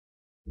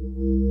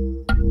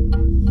Welcome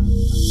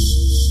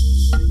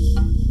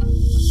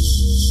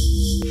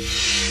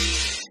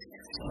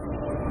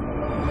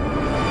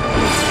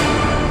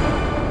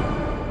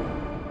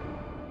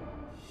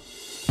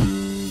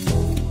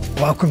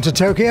to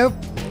Tokyo,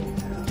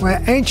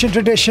 where ancient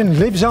tradition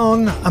lives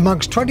on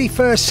amongst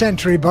 21st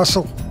century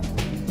bustle.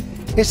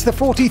 It's the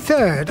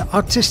 43rd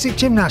Artistic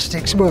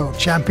Gymnastics World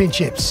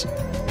Championships.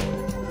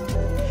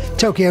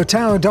 Tokyo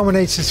Tower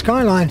dominates the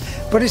skyline,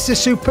 but it's the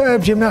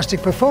superb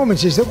gymnastic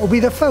performances that will be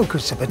the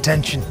focus of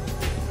attention.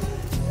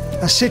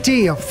 A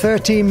city of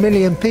 13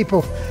 million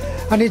people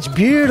and its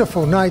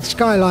beautiful night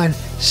skyline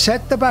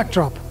set the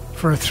backdrop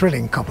for a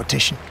thrilling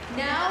competition.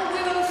 Now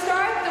we will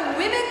start the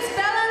women's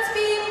balance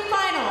beam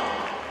final.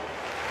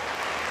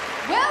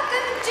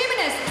 Welcome,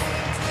 gymnasts!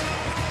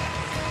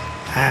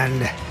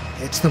 And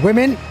it's the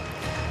women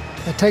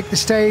that take the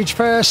stage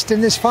first in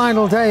this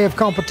final day of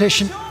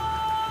competition.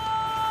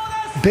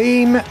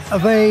 Beam,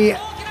 they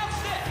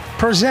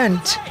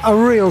present a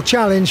real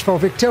challenge for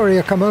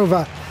Victoria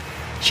Komova.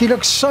 She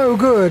looks so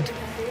good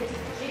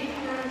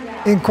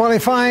in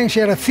qualifying.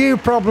 She had a few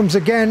problems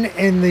again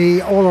in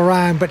the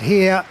all-around, but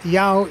here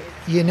Yao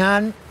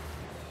Yinan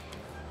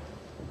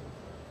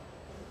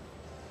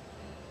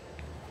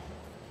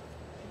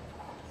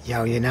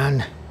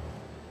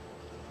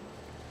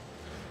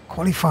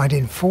qualified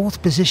in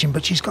 4th position,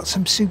 but she's got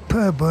some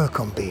superb work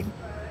on beam.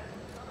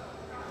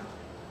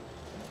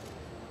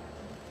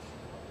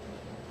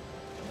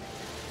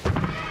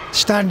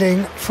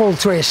 Standing full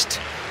twist.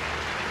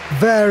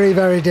 Very,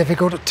 very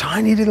difficult. A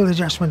tiny little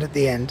adjustment at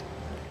the end.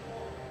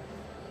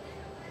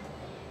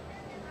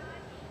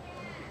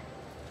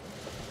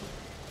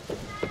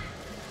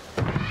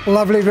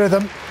 Lovely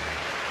rhythm.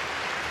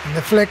 And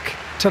the flick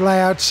to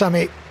lay out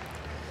Sumi.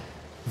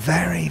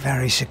 Very,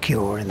 very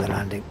secure in the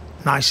landing.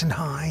 Nice and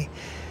high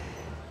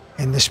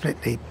in the split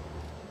leap.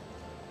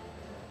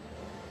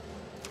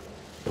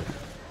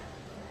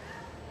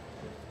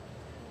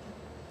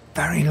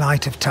 Very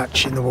light of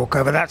touch in the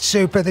walkover. That's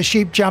super. The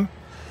sheep jump.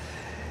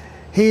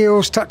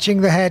 Heels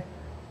touching the head.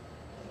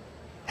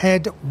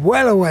 Head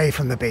well away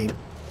from the beam.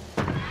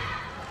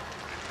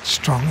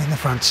 Strong in the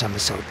front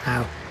somersault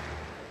now.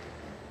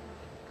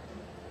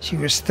 She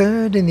was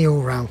 3rd in the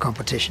all-round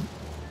competition.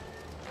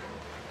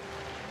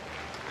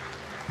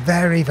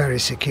 Very, very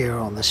secure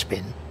on the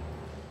spin.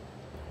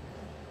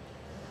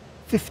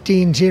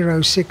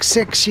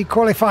 15.066 she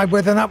qualified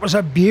with, and that was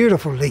a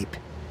beautiful leap.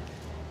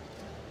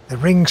 The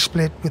ring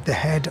split with the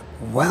head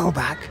well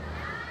back.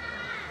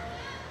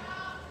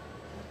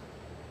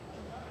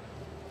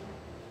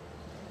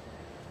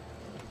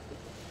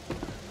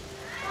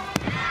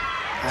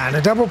 And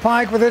a double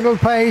pike with a little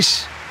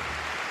pace.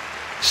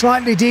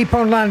 Slightly deep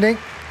on landing.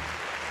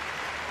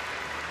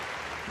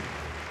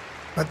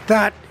 But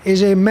that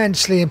is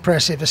immensely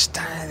impressive. A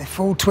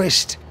full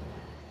twist.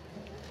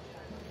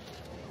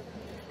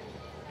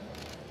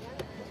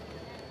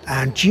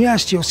 And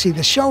just, you'll see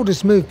the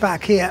shoulders move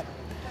back here.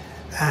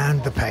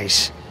 And the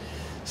pace.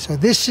 So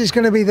this is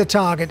going to be the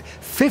target.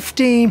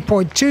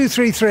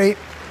 15.233.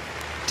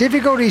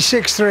 Difficulty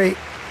 6.3.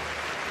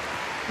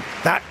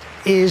 That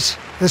is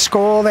the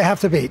score they have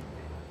to beat.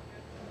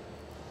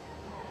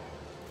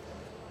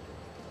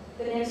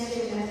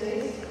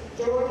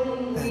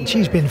 And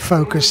she's been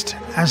focused,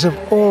 as of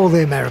all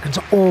the Americans,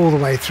 all the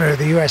way through.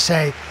 The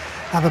USA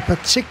have a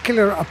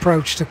particular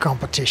approach to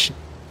competition.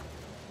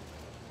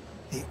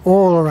 The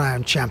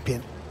all-around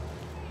champion,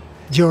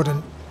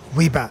 Jordan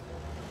Weber.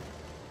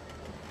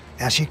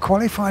 Now she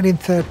qualified in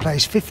 3rd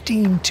place,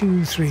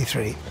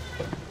 15.233.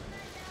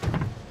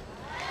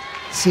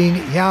 Seen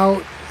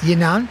Yao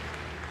Yinan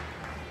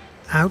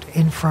out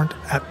in front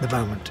at the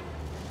moment.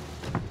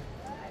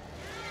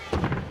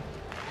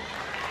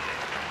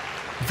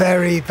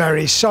 Very,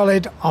 very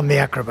solid on the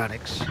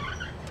acrobatics.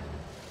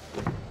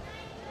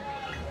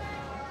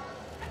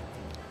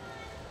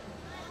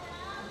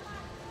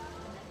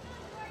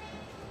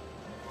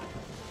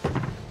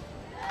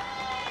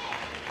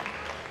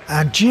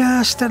 And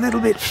just a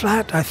little bit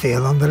flat, I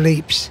feel, on the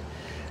leaps.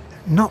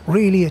 Not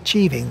really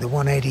achieving the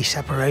 180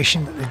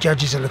 separation that the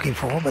judges are looking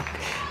for, but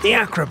the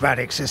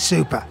acrobatics are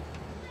super.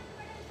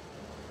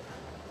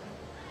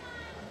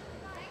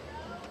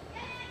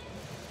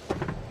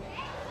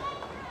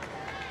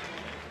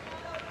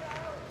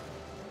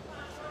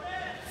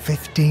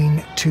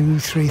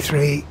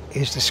 $15.233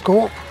 is the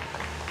score.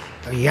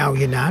 Yao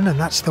Yinan, and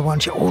that's the one.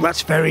 Oh,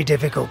 that's very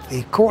difficult.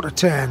 The quarter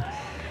turn.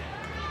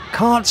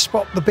 Can't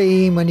spot the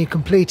beam when you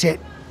complete it.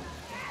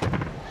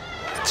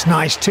 It's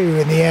nice too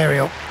in the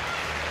aerial.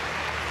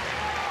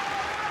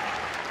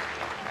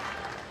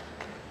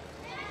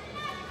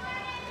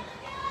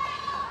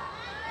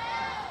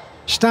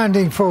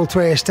 Standing full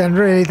twist, and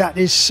really that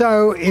is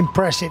so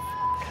impressive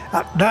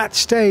at that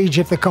stage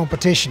of the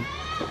competition,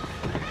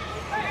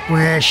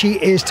 where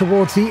she is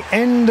towards the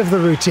end of the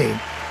routine.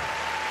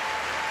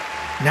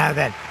 Now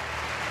then,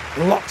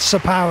 lots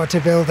of power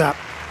to build up.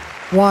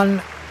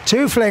 1,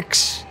 2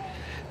 flicks,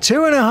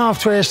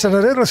 2.5 twists and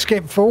a little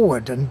skip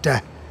forward, and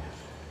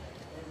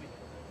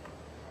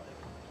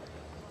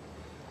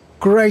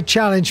Great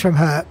challenge from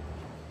her.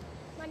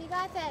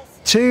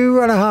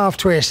 2.5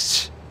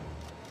 twists.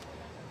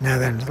 Now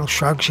then, little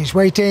shrug, she's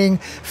waiting.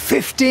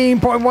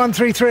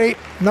 15.133,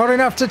 not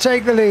enough to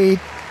take the lead.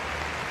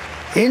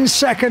 In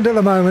second at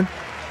the moment.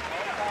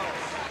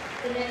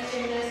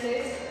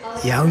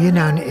 Yao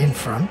Yinan in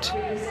front.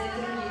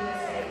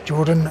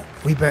 Jordan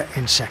Weber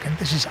in second.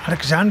 This is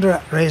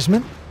Alexandra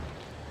Reisman.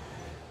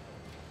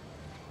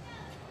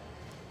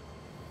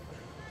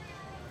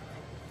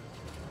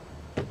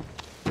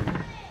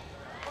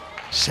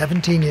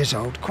 (17 years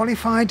old),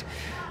 qualified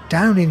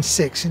down in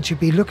 6, and should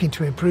be looking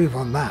to improve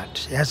on that.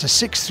 She has a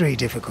 6-3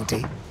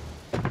 difficulty.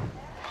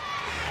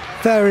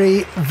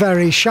 Very,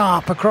 very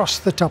sharp across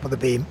the top of the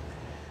beam.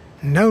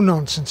 No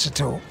nonsense at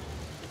all.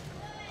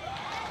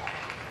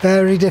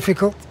 Very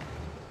difficult.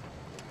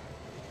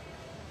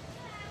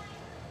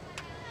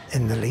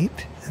 In the leap,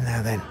 and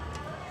now then.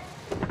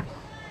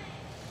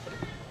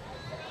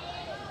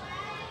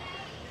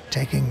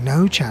 Taking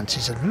no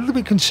chances, a little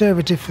bit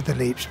conservative for the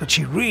leaps, but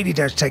she really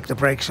does take the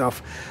brakes off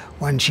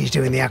when she's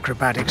doing the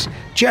acrobatics.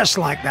 Just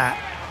like that.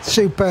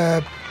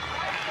 Superb.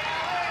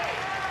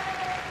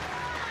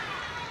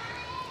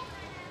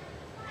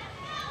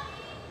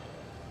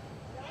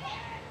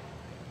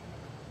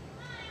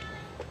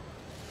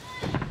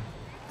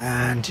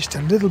 And just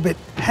a little bit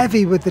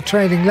heavy with the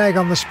trailing leg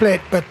on the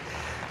split, but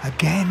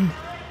again,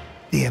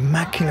 the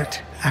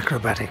immaculate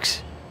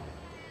acrobatics.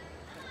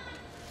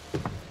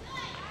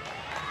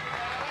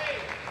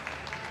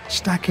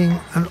 Stacking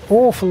an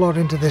awful lot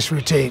into this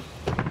routine.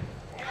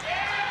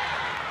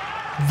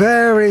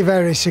 Very,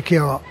 very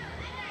secure.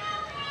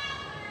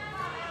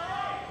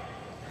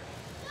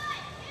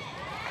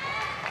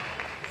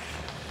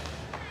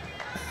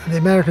 The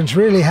Americans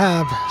really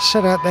have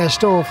set out their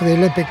stall for the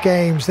Olympic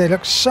Games. They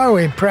look so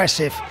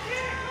impressive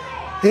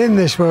in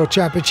this World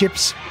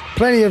Championships.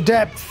 Plenty of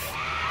depth.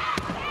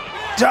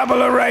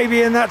 Double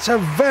Arabian, that's a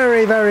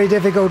very, very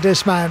difficult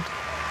dismount.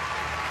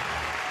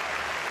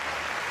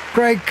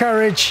 Great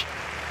courage.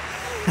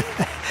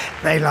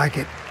 They like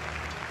it.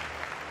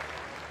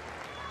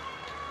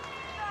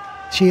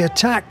 She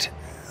attacked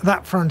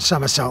that front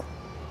somersault.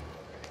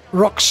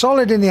 Rock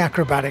solid in the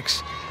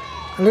acrobatics.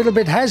 A little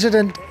bit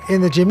hesitant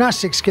in the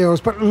gymnastic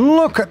skills, but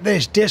look at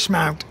this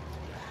dismount.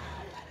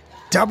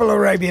 Double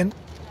Arabian.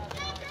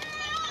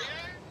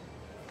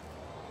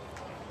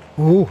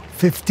 Ooh,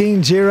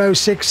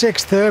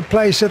 15.066, third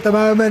place at the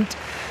moment.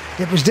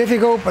 It was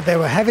difficult, but they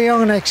were heavy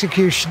on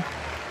execution.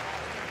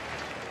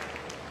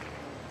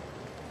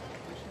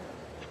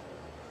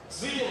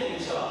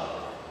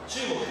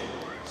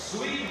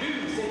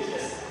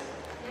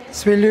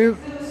 Sui Lu.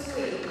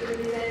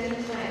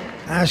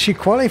 She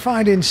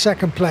qualified in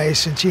second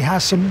place, and she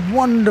has some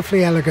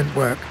wonderfully elegant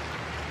work.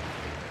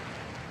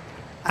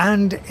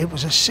 And it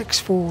was a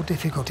 6-4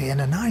 difficulty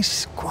and a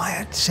nice,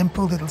 quiet,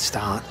 simple little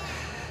start.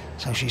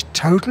 So she's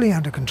totally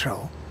under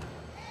control.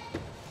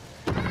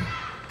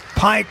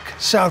 Pike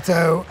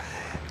salto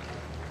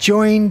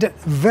joined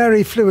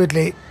very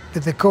fluidly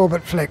with the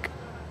Corbett flick.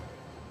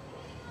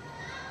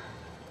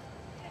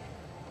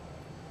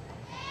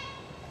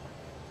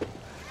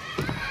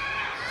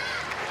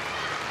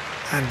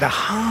 And the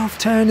half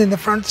turn in the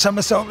front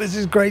somersault. This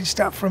is great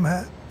stuff from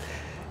her.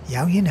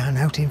 Yao Yinan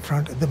out in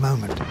front at the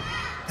moment.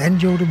 Then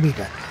Jordan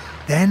Weber.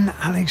 Then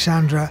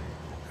Alexandra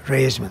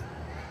Reisman.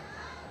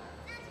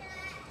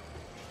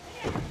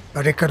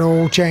 But it could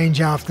all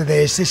change after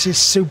this. This is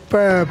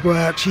superb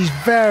work. She's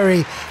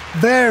very,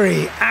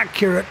 very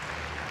accurate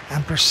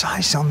and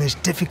precise on this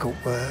difficult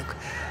work.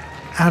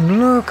 And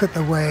look at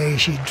the way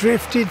she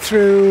drifted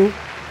through.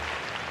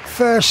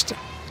 First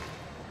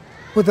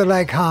with the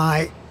leg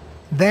high,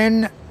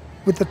 then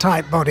with the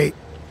tight body.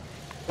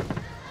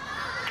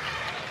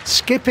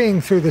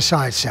 Skipping through the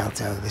side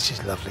salto. This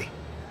is lovely.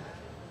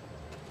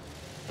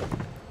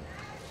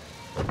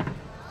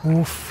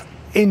 Oof.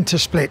 Into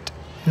split.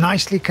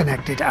 Nicely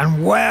connected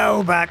and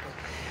well back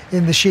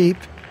in the sheep.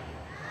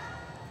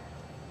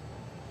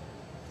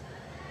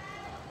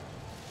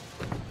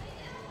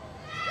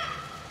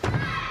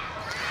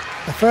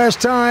 The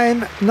first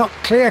time, not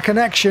clear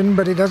connection,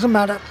 but it doesn't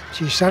matter.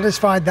 She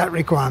satisfied that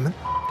requirement.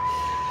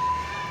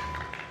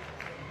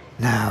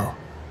 Now,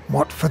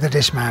 what for the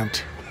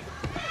dismount?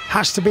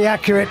 Has to be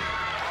accurate.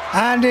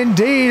 And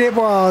indeed it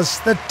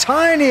was. The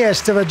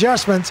tiniest of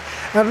adjustments.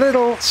 A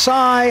little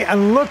sigh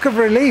and look of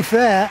relief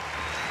there.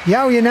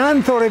 Yao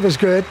Yinan thought it was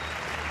good.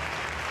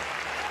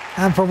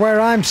 And from where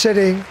I'm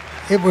sitting,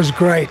 it was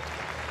great.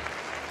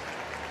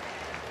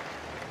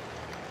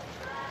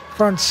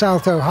 Front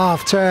salto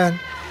half turn.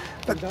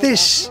 But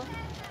this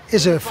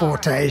is her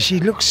forte. She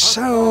looks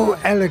so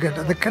elegant,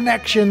 and the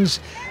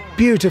connections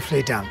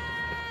beautifully done.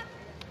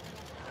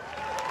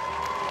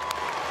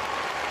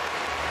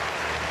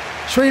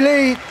 Sui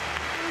Lee,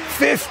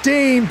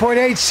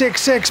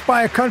 15.866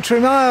 by a country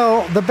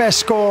mile, the best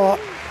score.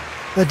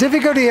 The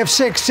difficulty of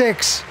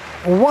 6.6,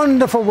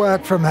 wonderful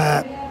work from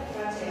her.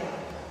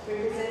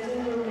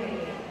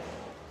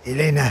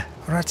 Elena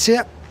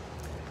Rația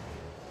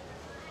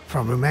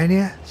from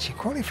Romania. She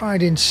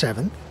qualified in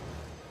 7th.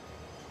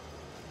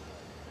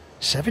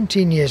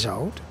 17 years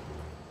old.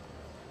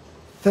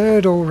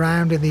 Third all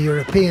round in the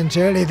Europeans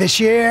earlier this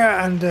year,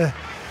 and a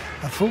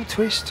full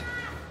twist.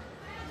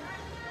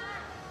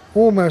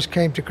 Almost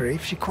came to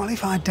grief. She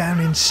qualified down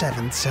in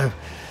 7th, so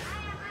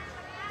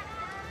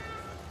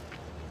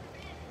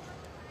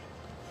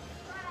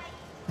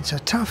it's a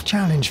tough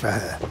challenge for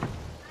her.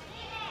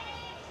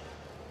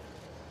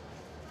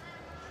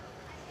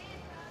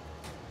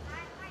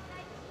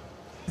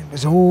 It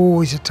was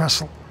always a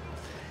tussle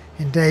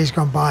in days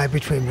gone by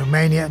between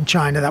Romania and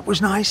China. That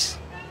was nice.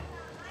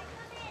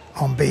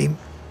 On beam.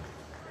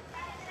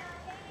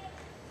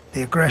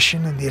 The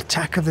aggression and the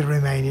attack of the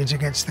Romanians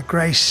against the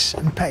grace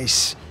and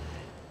pace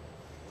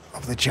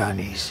of the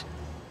Chinese.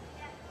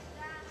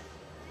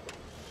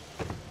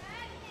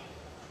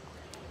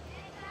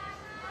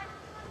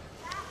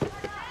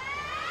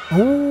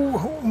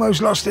 Oh,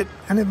 almost lost it,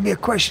 and it'll be a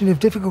question of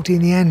difficulty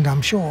in the end,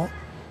 I'm sure.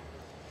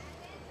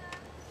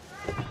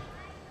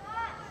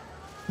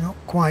 Not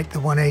quite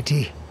the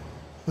 180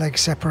 leg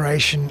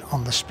separation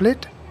on the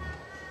split.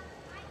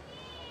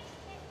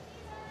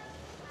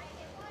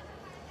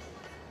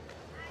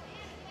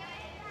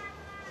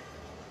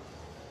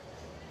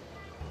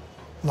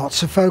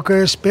 Lots of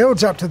focus,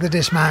 builds up to the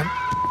dismount.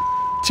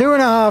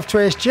 2.5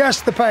 twist,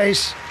 just the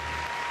pace.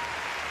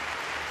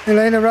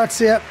 Elena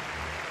Razzia.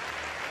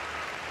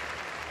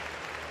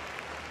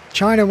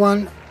 China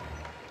 1,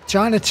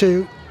 China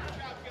 2,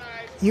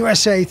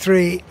 USA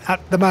 3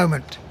 at the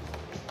moment.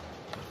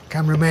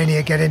 Can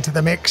Romania get into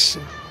the mix?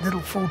 Little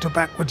falter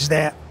backwards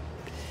there.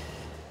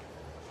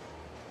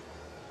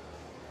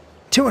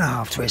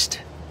 2.5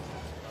 twist.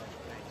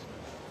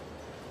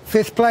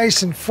 5th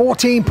place and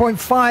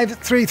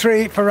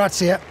 14.533 for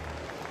Razzia.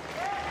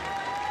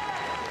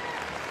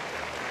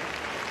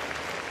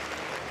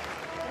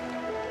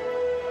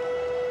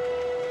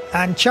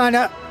 And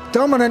China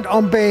dominant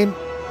on beam.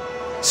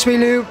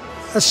 Suilu,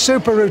 a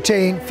super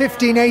routine,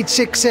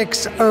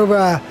 15.866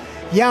 over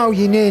Yao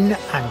Yinin,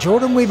 and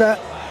Jordan Weaver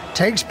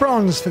takes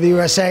bronze for the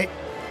USA.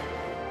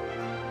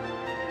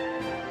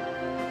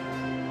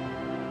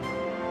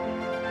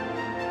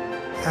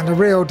 And a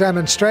real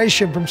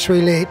demonstration from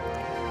Suilu.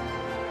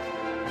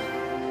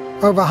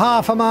 Over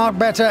half a mark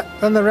better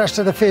than the rest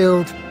of the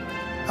field.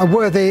 A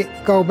worthy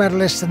gold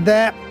medalist, and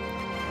there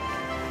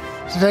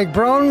to take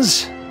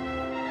bronze,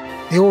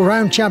 the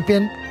all-round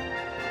champion,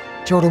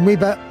 Jordan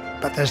Weaver.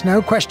 But there's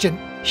no question,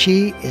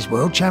 she is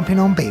world champion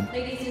on beam.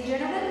 Ladies and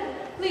gentlemen,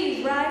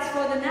 please rise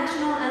for the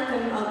national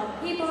anthem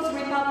of People's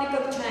Republic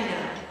of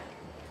China.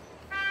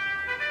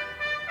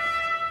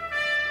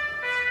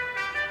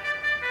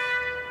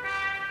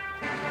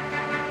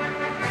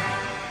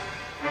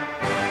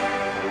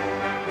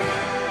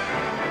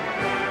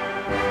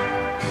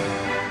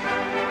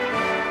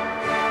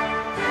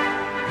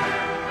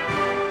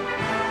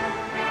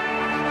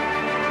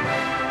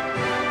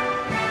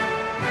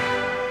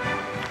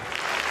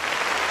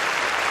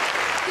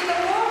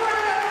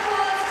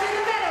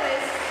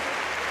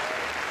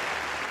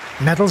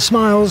 Medal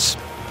smiles.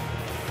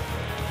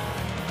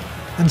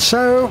 And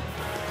so,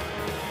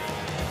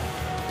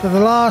 to the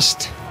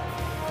last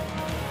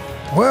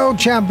World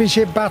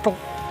Championship battle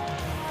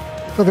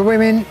for the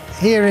women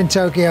here in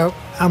Tokyo.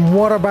 And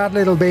what a battle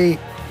it'll be.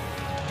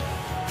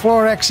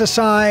 Floor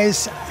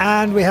exercise,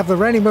 and we have the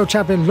reigning world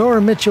champion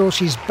Laura Mitchell.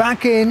 She's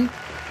back in.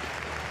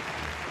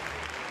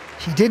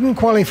 She didn't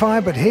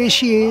qualify, but here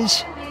she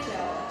is.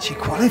 She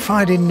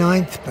qualified in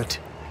 9th, but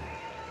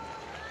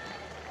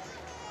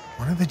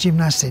one of the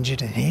gymnasts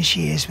injured, and here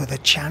she is with a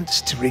chance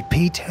to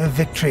repeat her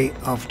victory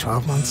of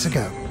 12 months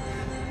ago.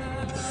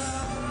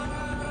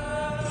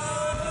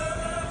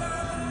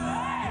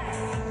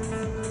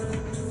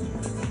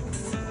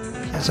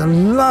 There's a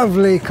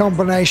lovely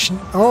combination.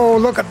 Oh,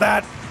 look at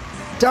that.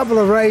 Double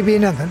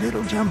Arabian and the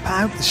little jump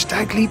out, the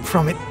stag leap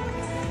from it.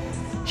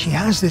 She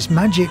has this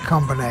magic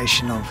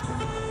combination of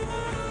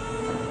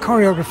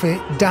choreography,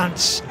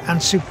 dance,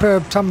 and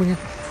superb tumbling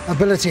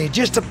ability.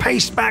 Just a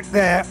pace back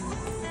there.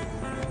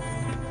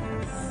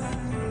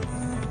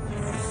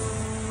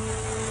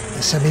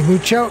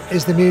 Semi-mucho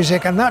is the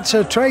music, and that's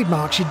her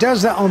trademark. She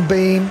does that on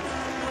beam,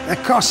 the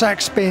Cossack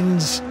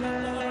spins,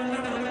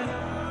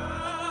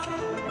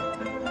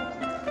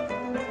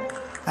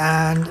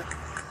 and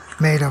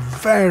made a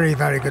very,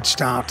 very good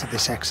start to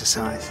this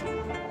exercise.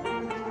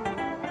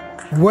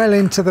 Well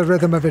into the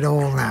rhythm of it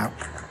all now.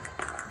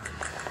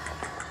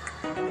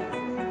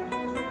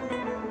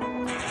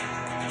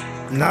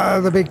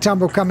 Another big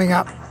tumble coming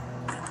up.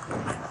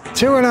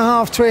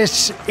 2.5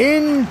 twists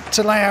in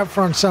to lay out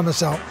front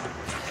somersault.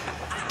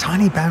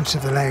 Tiny bounce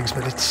of the legs,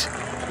 but it's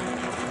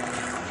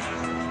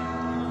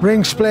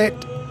ring split.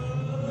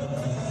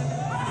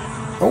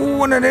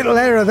 Oh, and a little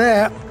error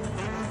there.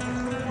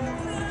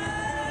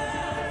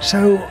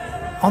 So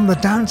on the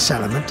dance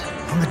element,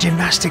 on the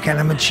gymnastic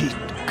element, she'd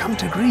come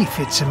to grief.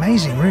 It's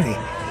amazing, really.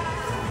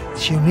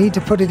 She'll need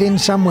to put it in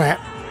somewhere.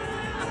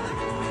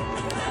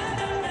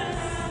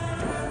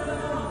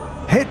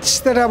 Hits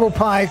the double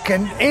pike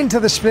and into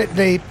the split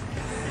leap.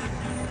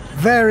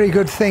 Very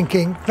good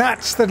thinking.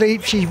 That's the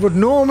leap she would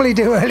normally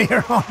do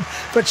earlier on,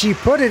 but she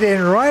put it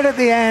in right at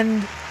the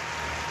end.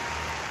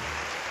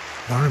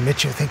 Lauren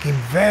Mitchell thinking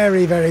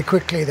very, very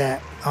quickly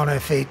there on her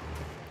feet.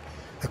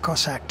 The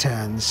Cossack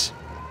turns.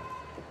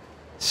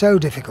 So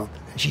difficult.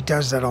 And she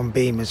does that on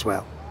beam as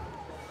well.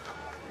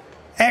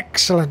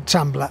 Excellent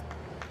tumbler.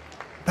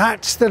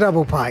 That's the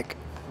double pike.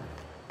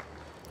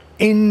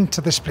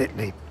 Into the split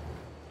leap.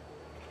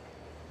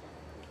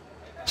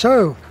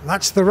 So,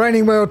 that's the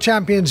reigning world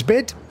champion's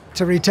bid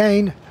to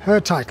retain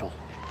her title.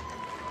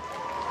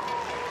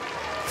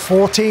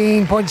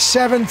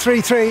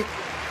 14.733.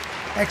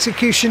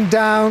 Execution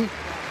down.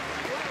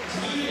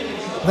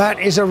 That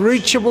is a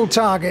reachable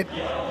target.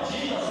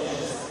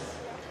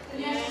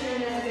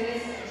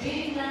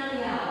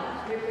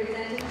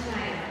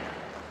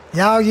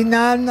 Yao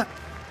Yinan,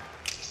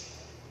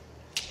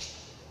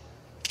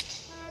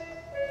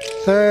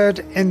 third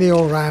in the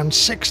all-round,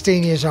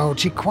 16 years old.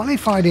 She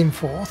qualified in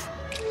fourth.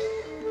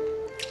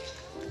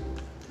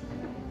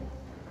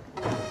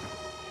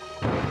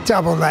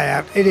 Double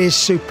layout, it is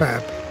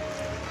superb.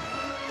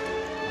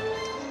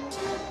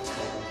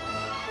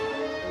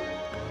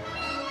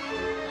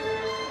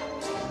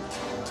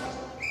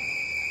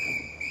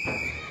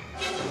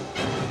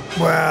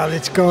 Well,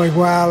 it's going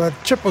well. A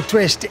triple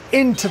twist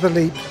into the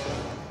leap.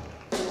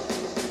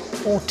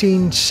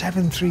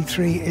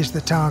 14.733 is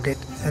the target,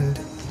 and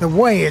the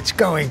way it's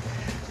going,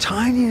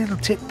 tiny little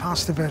tip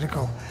past the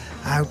vertical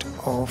out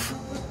of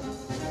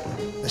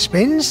the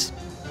spins,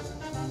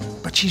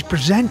 but she's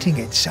presenting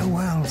it so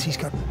well. She's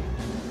got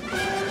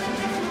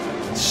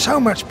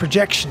so much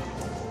projection.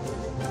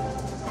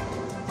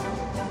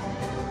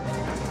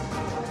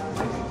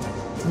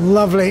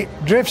 Lovely,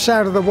 drifts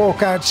out of the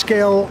walkout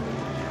skill.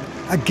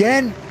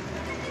 Again,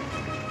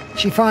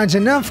 she finds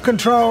enough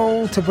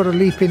control to put a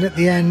leap in at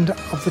the end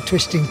of the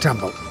twisting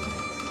tumble.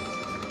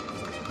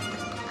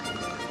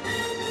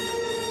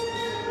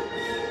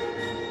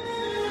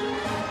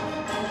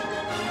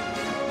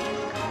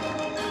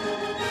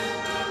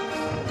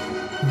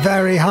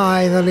 Very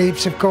high, the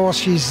leaps, of course.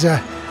 She's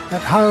at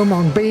home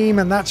on beam,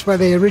 and that's where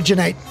they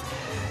originate.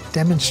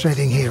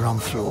 Demonstrating here on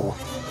floor.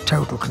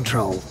 Total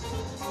control.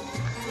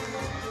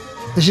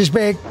 This is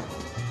big.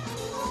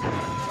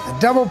 A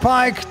double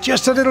pike,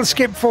 just a little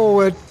skip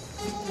forward.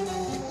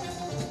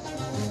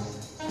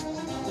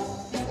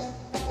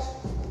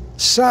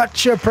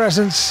 Such a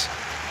presence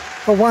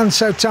for one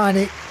so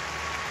tiny.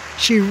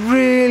 She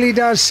really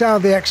does sell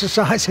the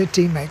exercise. Her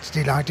teammates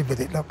delighted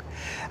with it, look.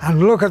 And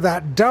look at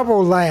that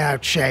double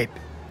layout shape.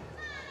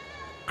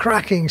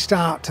 Cracking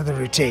start to the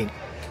routine.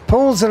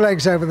 Pulls the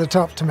legs over the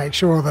top to make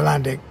sure of the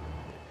landing.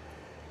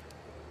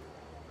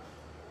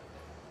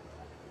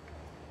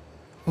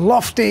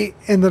 Lofty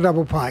in the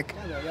double pike.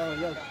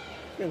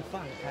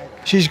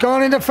 She's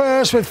gone into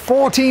first with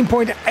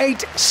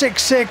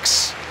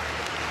 14.866.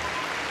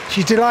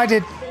 She's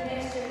delighted.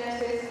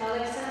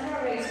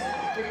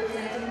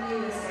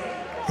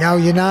 Yao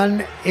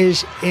Yinan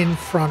is in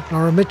front.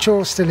 Laura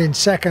Mitchell still in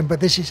second, but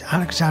this is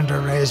Alexandra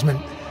Reisman,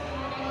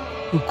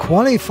 who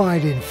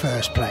qualified in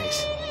first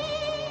place.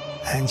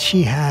 And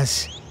she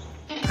has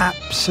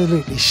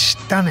absolutely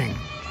stunning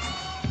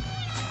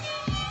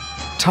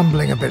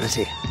tumbling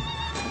ability.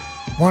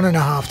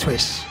 1.5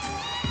 twists.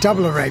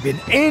 Double Arabian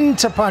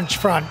into punch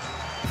front.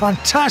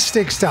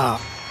 Fantastic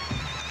start.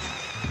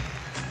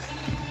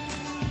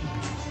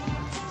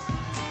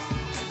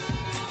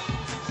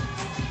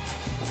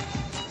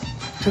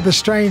 To the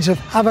strains of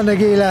Ava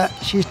Nagila,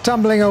 she's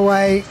tumbling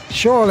away,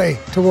 surely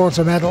towards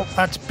a medal.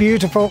 That's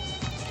beautiful.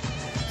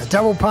 A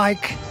double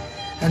pike,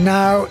 and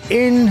now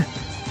in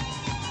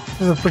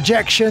for the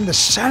projection, the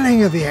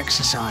selling of the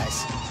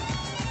exercise.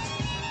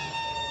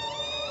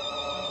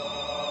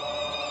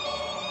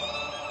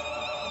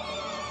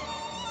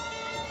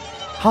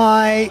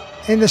 High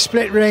in the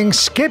split ring,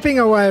 skipping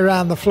away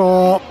around the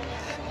floor.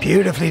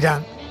 Beautifully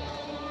done.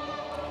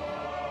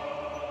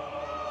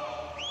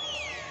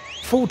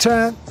 Full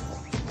turn.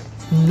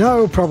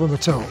 No problem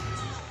at all.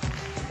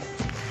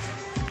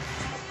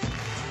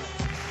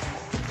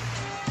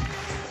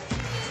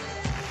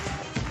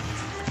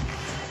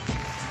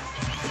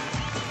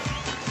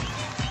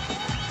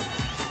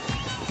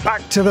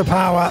 Back to the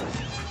power.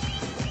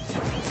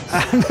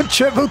 And the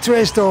triple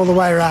twist all the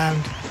way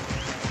around.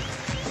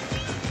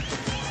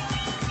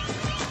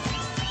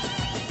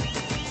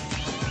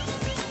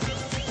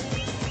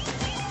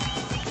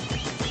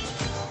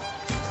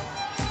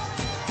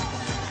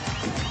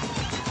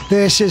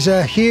 This is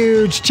a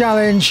huge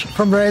challenge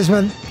from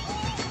Reisman.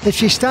 If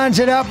she stands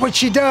it up, which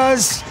she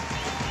does,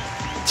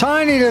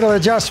 tiny little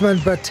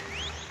adjustment, but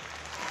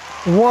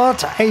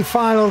what a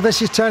final this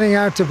is turning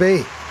out to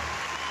be.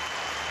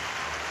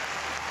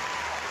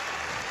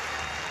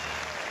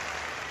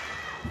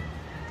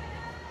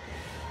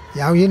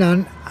 Yao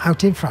Yinan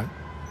out in front.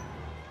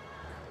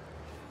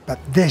 But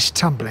this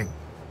tumbling,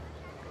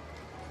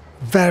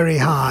 very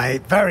high,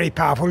 very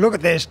powerful. Look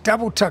at this,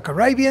 double tuck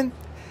Arabian,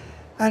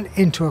 and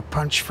into a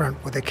punch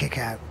front with a kick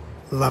out.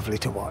 Lovely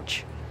to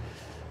watch.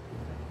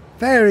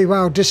 Very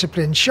well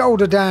disciplined,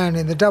 shoulder down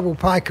in the double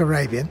pike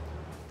Arabian.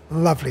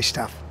 Lovely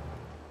stuff.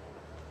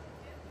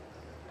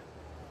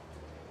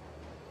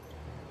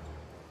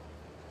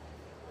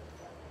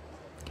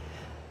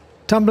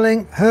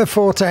 Tumbling, her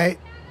forte.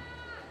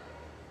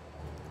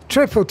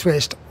 Triple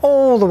twist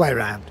all the way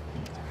round.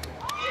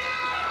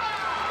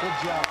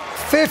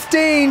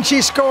 15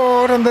 she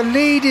scored, and the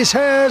lead is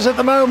hers at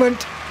the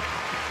moment.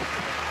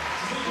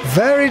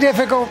 Very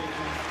difficult.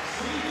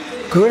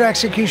 Good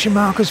execution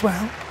mark as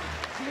well.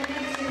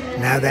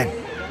 Now then,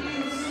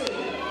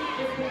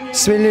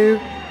 Svilu,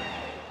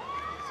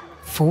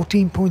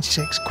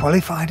 14.6,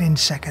 qualified in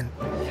second.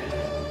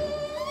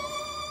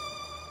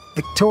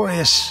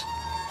 Victorious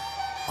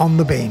on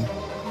the beam.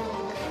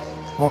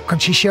 What can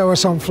she show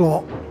us on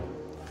floor?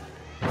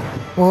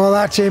 Well,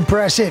 that's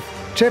impressive.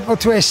 Triple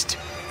twist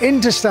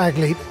into stag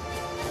leap.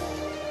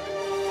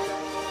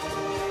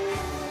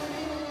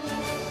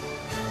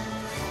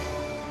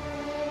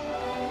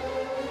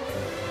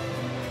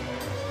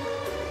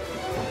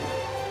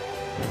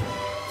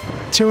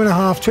 Two and a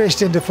half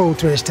twist into full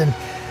twist, and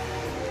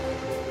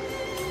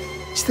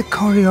it's the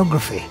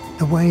choreography,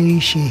 the way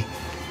she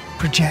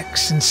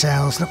projects and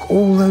sells. Look,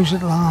 all those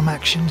little arm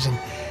actions and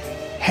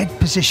head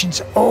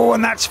positions. Oh,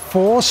 and that's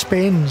 4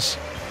 spins.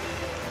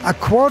 A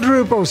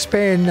quadruple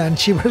spin, and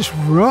she was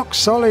rock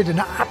solid and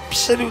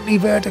absolutely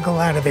vertical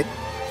out of it.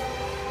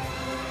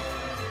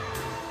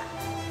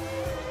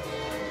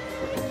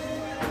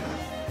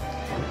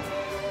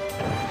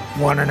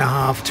 One and a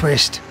half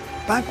twist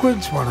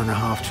backwards, one and a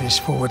half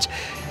twist forwards.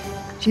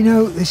 Do you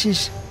know, this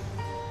is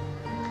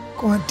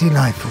quite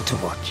delightful to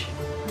watch.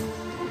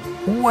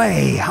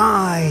 Way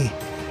high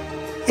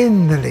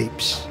in the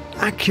leaps,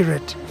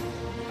 accurate,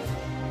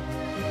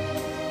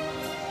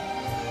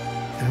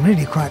 and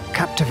really quite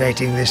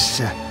captivating, this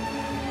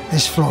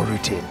floor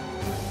routine.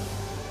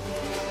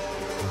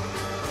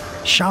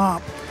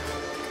 Sharp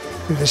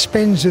with the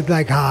spins with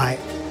leg high.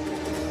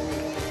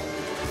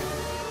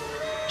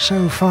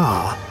 So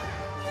far,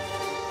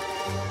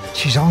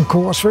 she's on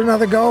course for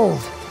another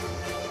gold.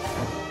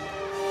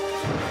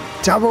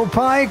 Double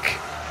pike.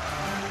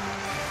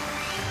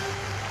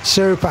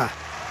 Super.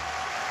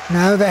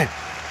 Now then,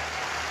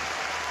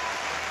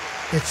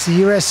 it's the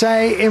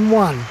USA in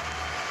 1.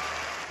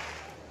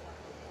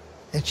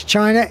 It's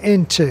China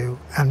in 2,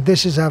 and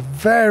this is a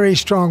very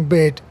strong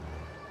bid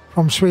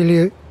from Sui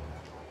Liu.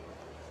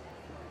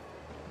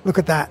 Look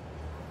at that.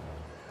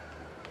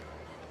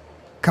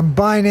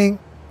 Combining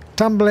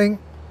tumbling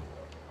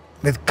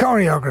with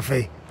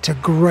choreography to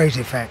great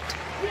effect.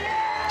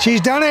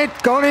 She's done it,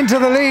 gone into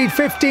the lead,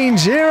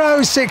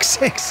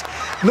 15.066.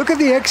 Look at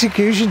the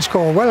execution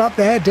score, well up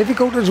there,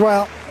 difficult as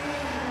well.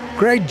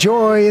 Great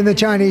joy in the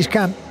Chinese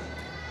camp.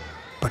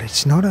 But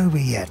it's not over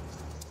yet.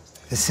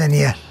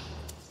 Ksenia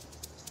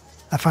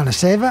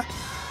Afanaseva,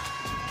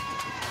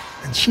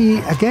 and she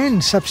again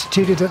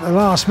substituted at the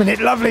last minute.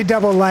 Lovely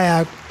double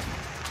layout.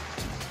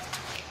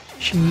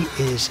 She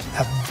is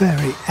a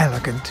very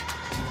elegant,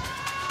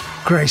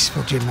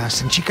 graceful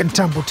gymnast, and she can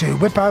tumble too.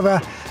 Whip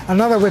over,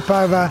 another whip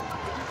over.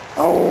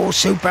 Oh,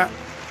 super.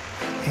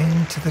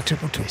 Into the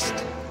triple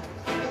twist.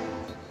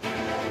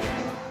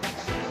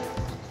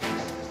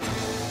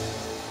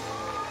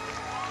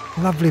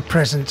 Lovely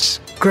presence,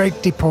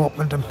 great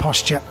deportment and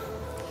posture.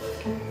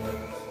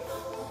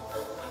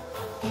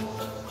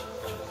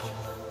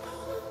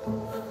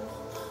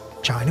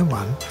 China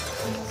 1,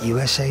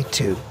 USA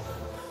 2,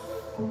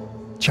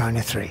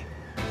 China 3.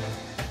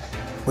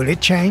 Will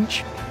it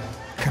change?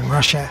 Can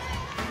Russia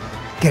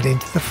get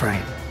into the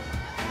frame?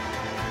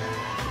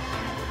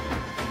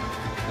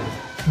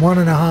 One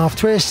and a half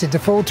twist into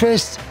full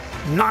twist.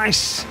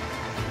 Nice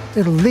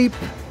little leap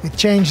with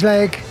change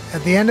leg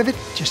at the end of it,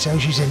 just so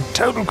she's in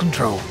total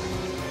control.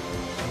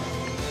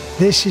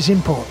 This is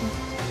important.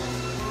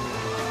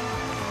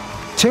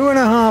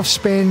 2.5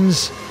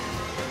 spins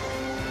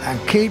and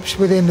keeps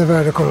within the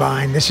vertical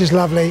line. This is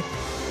lovely.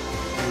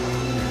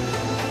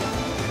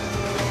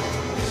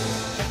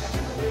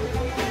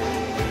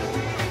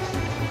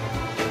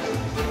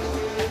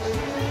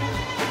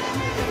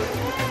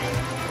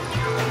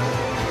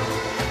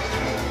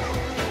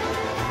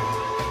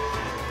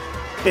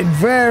 Been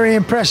very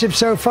impressive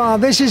so far.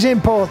 This is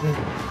important.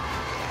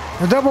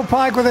 The double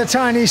pike with a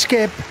tiny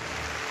skip.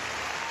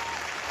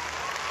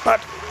 But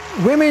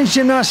women's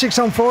gymnastics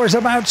on floor is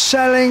about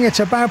selling, it's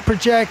about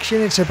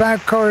projection, it's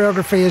about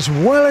choreography, as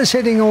well as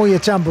hitting all your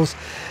tumbles.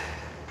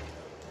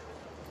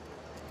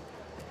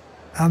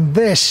 And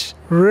this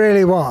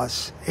really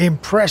was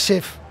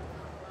impressive.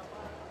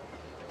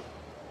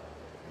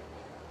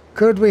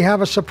 Could we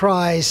have a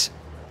surprise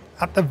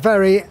at the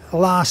very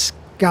last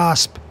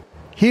gasp?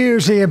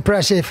 Hugely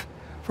impressive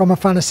from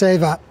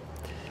Afanaseva.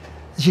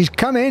 She's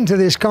come into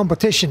this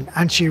competition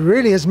and she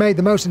really has made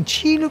the most, and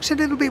she looks a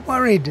little bit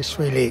worried,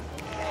 really.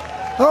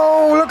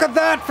 Oh, look at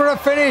that for a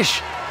finish.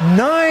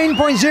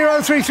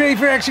 9.033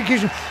 for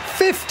execution.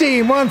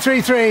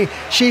 15.133.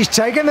 She's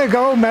taken the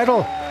gold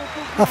medal.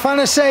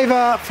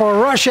 Afanaseva for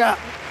Russia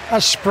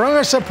has sprung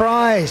a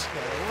surprise.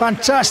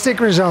 Fantastic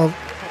result.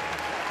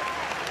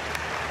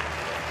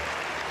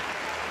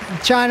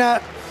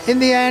 China, in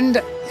the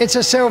end, it's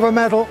a silver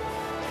medal,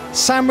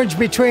 sandwiched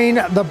between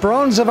the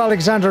bronze of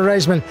Alexandra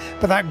Reisman,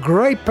 but that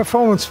great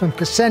performance from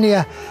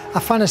Ksenia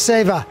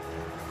Afanaseva,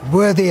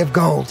 worthy of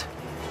gold.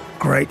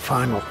 Great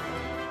final.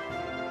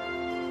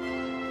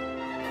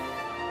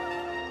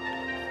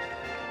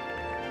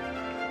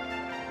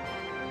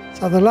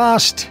 So the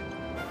last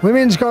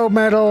women's gold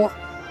medal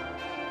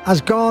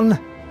has gone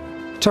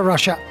to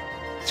Russia.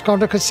 It's gone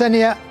to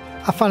Ksenia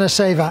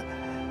Afanaseva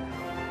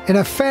in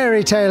a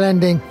fairy tale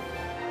ending.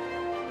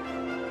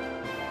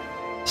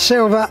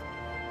 Silver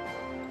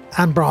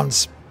and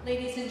bronze.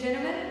 Ladies and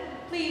gentlemen,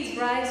 please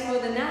rise for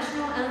the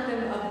national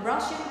anthem of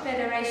Russian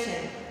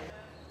Federation.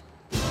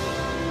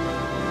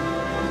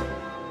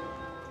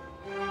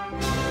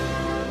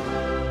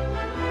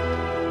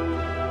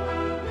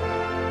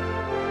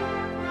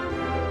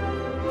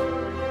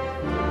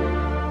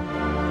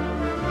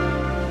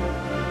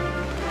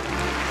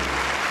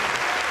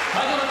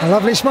 A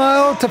lovely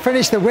smile to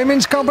finish the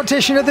women's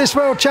competition at this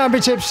World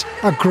Championships.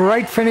 A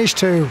great finish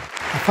too.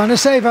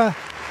 Afanaseva,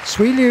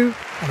 Sui Liu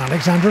and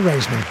Alexandra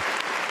Reisman.